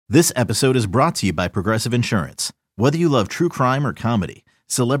This episode is brought to you by Progressive Insurance. Whether you love true crime or comedy,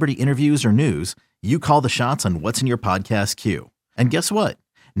 celebrity interviews or news, you call the shots on what's in your podcast queue. And guess what?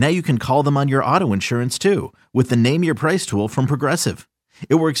 Now you can call them on your auto insurance too with the Name Your Price tool from Progressive.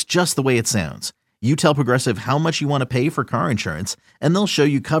 It works just the way it sounds. You tell Progressive how much you want to pay for car insurance, and they'll show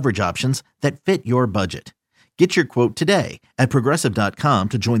you coverage options that fit your budget. Get your quote today at Progressive.com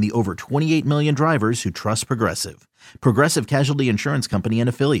to join the over 28 million drivers who trust Progressive. Progressive Casualty Insurance Company and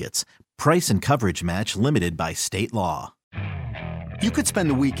Affiliates. Price and coverage match limited by state law. You could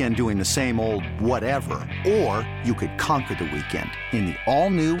spend the weekend doing the same old whatever, or you could conquer the weekend in the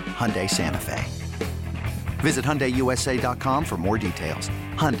all-new Hyundai Santa Fe. Visit HyundaiUSA.com for more details.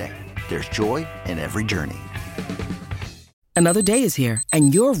 Hyundai, there's joy in every journey. Another day is here,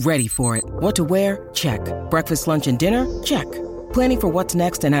 and you're ready for it. What to wear? Check. Breakfast, lunch, and dinner? Check. Planning for what's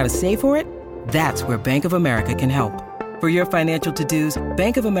next and how to save for it? That's where Bank of America can help. For your financial to-dos,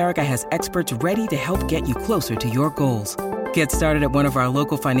 Bank of America has experts ready to help get you closer to your goals. Get started at one of our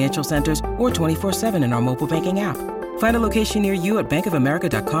local financial centers or 24/7 in our mobile banking app. Find a location near you at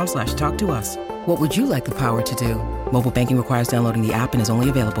bankofamerica.com/talktous. What would you like the power to do? Mobile banking requires downloading the app and is only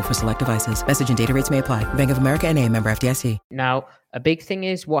available for select devices. Message and data rates may apply. Bank of America N.A., member FDIC. Now, a big thing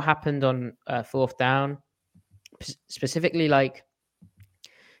is what happened on fourth down, specifically like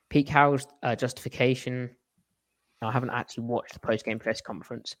Pete Carroll's justification. Now, I haven't actually watched the post-game press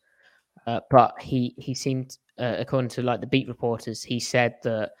conference, but he seemed, according to like the beat reporters, he said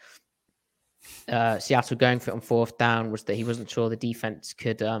that Seattle going for it on fourth down was that he wasn't sure the defense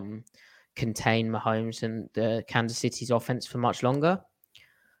could contain Mahomes and Kansas City's offense for much longer.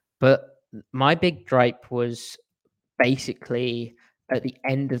 But my big gripe was basically at the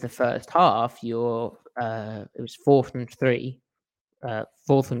end of the first half, it was 4th and 3,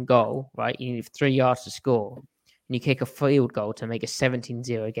 4th and goal, right? You need 3 yards to score, and you kick a field goal to make a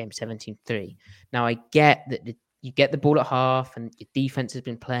 17-0 game, 17-3. Now I get that you get the ball at half, and your defense has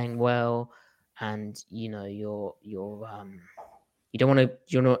been playing well, and you know you don't want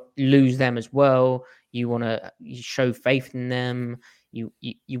to lose them as well. You show faith in them. You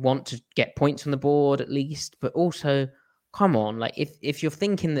want to get points on the board at least, but also, come on, like if you're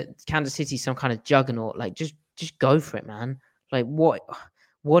thinking that Kansas City's some kind of juggernaut, like just go for it, man. Like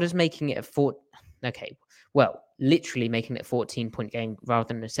what is making it literally making it a 14-point game rather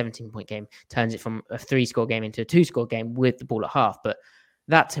than a 17-point game turns it from a 3-score game into a 2-score game with the ball at half. But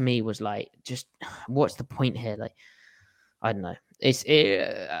that to me was like, just what's the point here? Like, I don't know.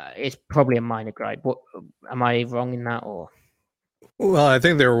 It's probably a minor gripe. What am I wrong in that, or? Well, I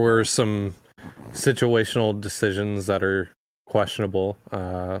think there were some situational decisions that are questionable,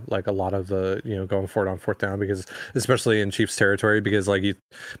 like a lot of the going forward on fourth down, because especially in Chiefs territory, because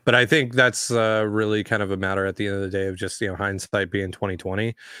but I think that's really kind of a matter at the end of the day of just hindsight being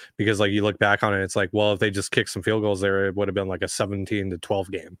 2020, because like you look back on it, it's like, well, if they just kicked some field goals there, it would have been like a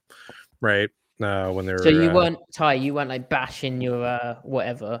 17-12 game, right? When they were, so you weren't like bashing your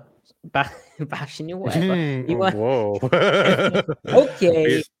whatever, bashing your whatever. You weren't... Whoa.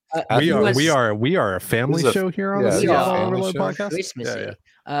 Okay. We are a family show here on the Seattle Overload podcast. Christmassy.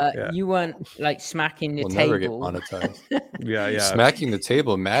 You weren't like smacking the table. Never get monetized. yeah. Smacking the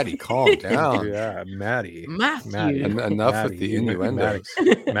table, Maddie. Calm down. Yeah, Matthew. Enough with the innuendos.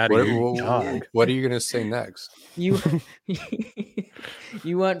 Maddie, what are you gonna say next?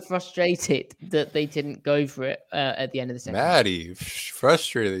 You weren't frustrated that they didn't go for it at the end of the second. Maddie,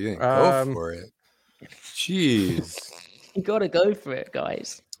 frustrated they didn't go for it. Jeez. You gotta go for it,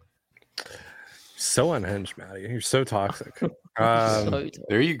 guys. So unhinged, Maddie. You're so toxic.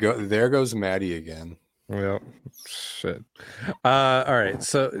 There you go. There goes Maddie again. Well, shit. All right.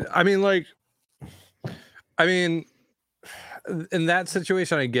 So, I mean, in that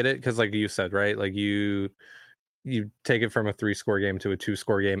situation, I get it, because like you said, right? Like you take it from a 3-score game to a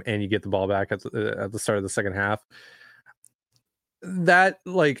 2-score game, and you get the ball back at the start of the second half. That,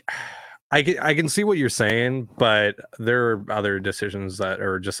 like, I can see what you're saying, but there are other decisions that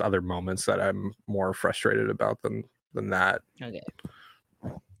are just other moments that I'm more frustrated about than that. Okay.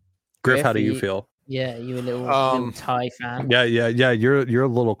 Griff, how do you feel? Yeah, you a little Thai fan. Yeah. You're a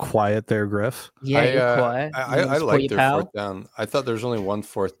little quiet there, Griff. Yeah, you're quiet. I like their fourth down. I thought there's only one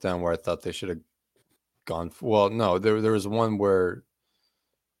fourth down where I thought they should have gone. Well, no, there was one where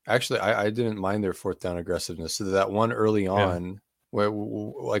actually I didn't mind their fourth down aggressiveness. So that one early on. Where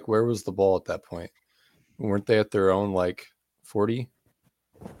was the ball at that point? Weren't they at their own 40?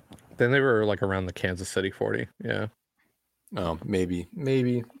 Then they were around the Kansas City 40. Yeah. Oh, maybe.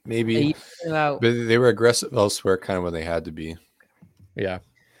 But they were aggressive elsewhere, kind of when they had to be. Yeah.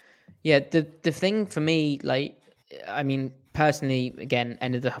 Yeah. The thing for me, I mean, personally, again,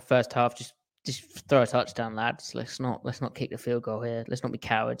 end of the first half, just throw a touchdown, lads. Let's not kick the field goal here. Let's not be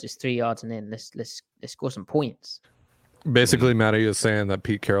cowards. It's 3 yards and in. Let's score some points. Basically, Matty is saying that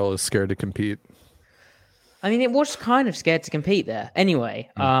Pete Carroll is scared to compete. I mean, it was kind of scared to compete there. Anyway,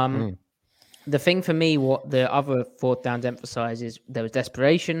 the thing for me, what the other fourth downs emphasize is there was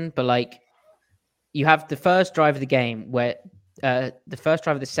desperation, but like you have the first drive of the game where the first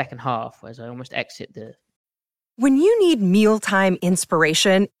drive of the second half, as I almost exit the. When you need mealtime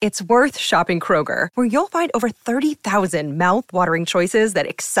inspiration, it's worth shopping Kroger, where you'll find over 30,000 mouth-watering choices that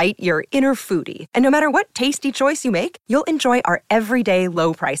excite your inner foodie. And no matter what tasty choice you make, you'll enjoy our everyday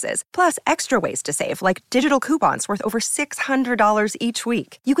low prices, plus extra ways to save, like digital coupons worth over $600 each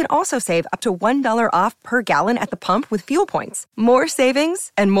week. You can also save up to $1 off per gallon at the pump with fuel points. More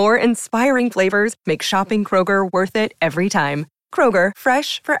savings and more inspiring flavors make shopping Kroger worth it every time. Kroger,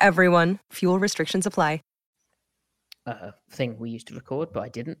 fresh for everyone. Fuel restrictions apply. Thing we used to record, but I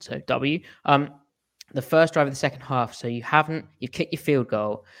didn't. So W. The first drive of the second half. So you've kicked your field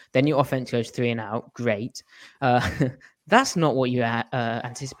goal, then your offense goes 3 and out. Great. That's not what you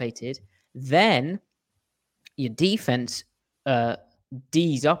anticipated. Then your defense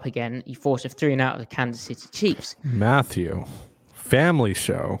D's up again. You force a 3 and out of the Kansas City Chiefs. Matthew, family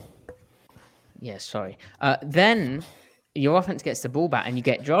show. Yeah, sorry. Then your offense gets the ball back and you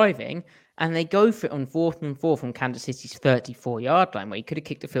get driving. And they go for it on 4th and 4 from Kansas City's 34-yard line, where you could have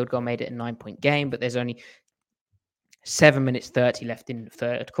kicked a field goal, made it a 9-point game, but there's only 7 minutes 30 left in the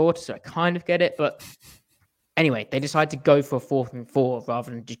third quarter, so I kind of get it. But anyway, they decide to go for a 4th and 4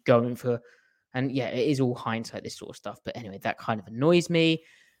 rather than just going for, and yeah, it is all hindsight, this sort of stuff. But anyway, that kind of annoys me.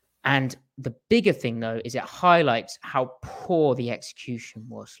 And the bigger thing, though, is it highlights how poor the execution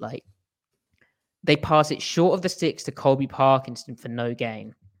was. Like, they pass it short of the sticks to Colby Parkinson for no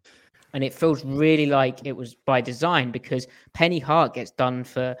gain. And it feels really like it was by design because Penny Hart gets done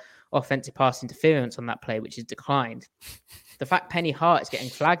for offensive pass interference on that play, which is declined. The fact Penny Hart is getting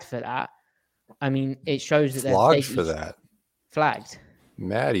flagged for that, I mean, it shows that they're flagged for that. Flagged.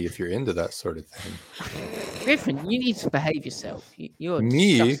 Maddie, if you're into that sort of thing. Griffin, you need to behave yourself. You're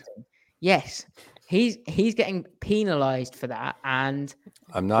me. Disgusting. Yes, he's getting penalized for that, and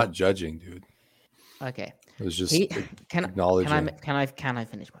I'm not judging, dude. Okay, it was just acknowledging. Can I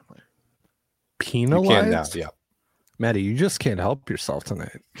finish my point? Penalized? You can now, yeah. Maddie, you just can't help yourself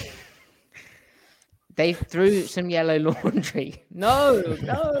tonight. They threw some yellow laundry. No.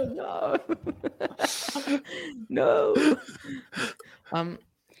 No.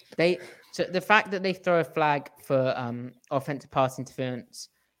 So the fact that they throw a flag for offensive pass interference,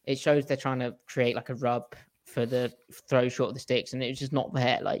 it shows they're trying to create like a rub for the throw short of the sticks, and it was just not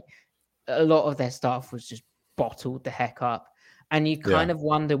there. Like a lot of their stuff was just bottled the heck up. And you kind of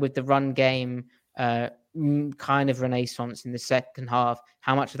wonder with the run game kind of renaissance in the second half,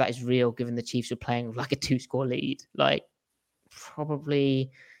 how much of that is real given the Chiefs were playing with like a 2-score lead. Like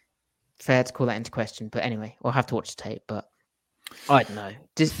probably fair to call that into question. But anyway, we'll have to watch the tape. But I don't know.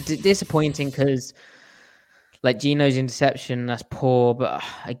 Disappointing because like Geno's interception, that's poor. But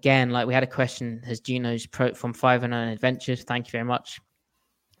again, like we had a question, has Geno's from 5-0 adventures? Thank you very much.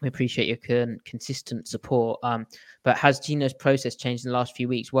 We appreciate your consistent support. But has Geno's process changed in the last few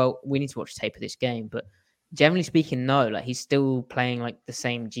weeks? Well, we need to watch the tape of this game. But generally speaking, no. Like he's still playing like the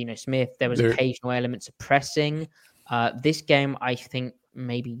same Geno Smith. There was occasional elements of pressing. This game, I think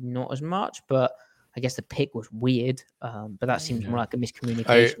maybe not as much. But I guess the pick was weird. But that seems more like a miscommunication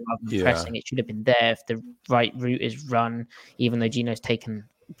rather than pressing. It should have been there if the right route is run, even though Geno's taken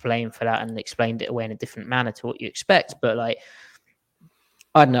blame for that and explained it away in a different manner to what you expect. But like,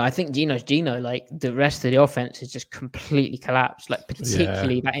 I don't know. I think Geno's Geno. Like the rest of the offense has just completely collapsed. Like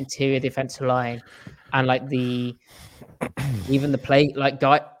particularly that interior defensive line, and like even the play like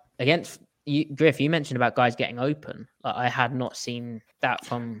guy against you, Griff. You mentioned about guys getting open. Like I had not seen that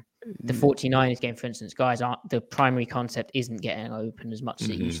from the 49ers game, for instance. Guys aren't the primary concept isn't getting open as much as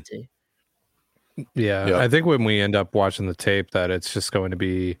it used to. Yeah, I think when we end up watching the tape, that it's just going to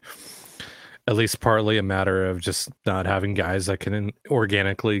be at least partly a matter of just not having guys that can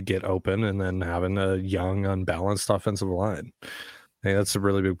organically get open and then having a young, unbalanced offensive line. I think that's a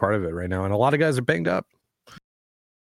really big part of it right now. And a lot of guys are banged up.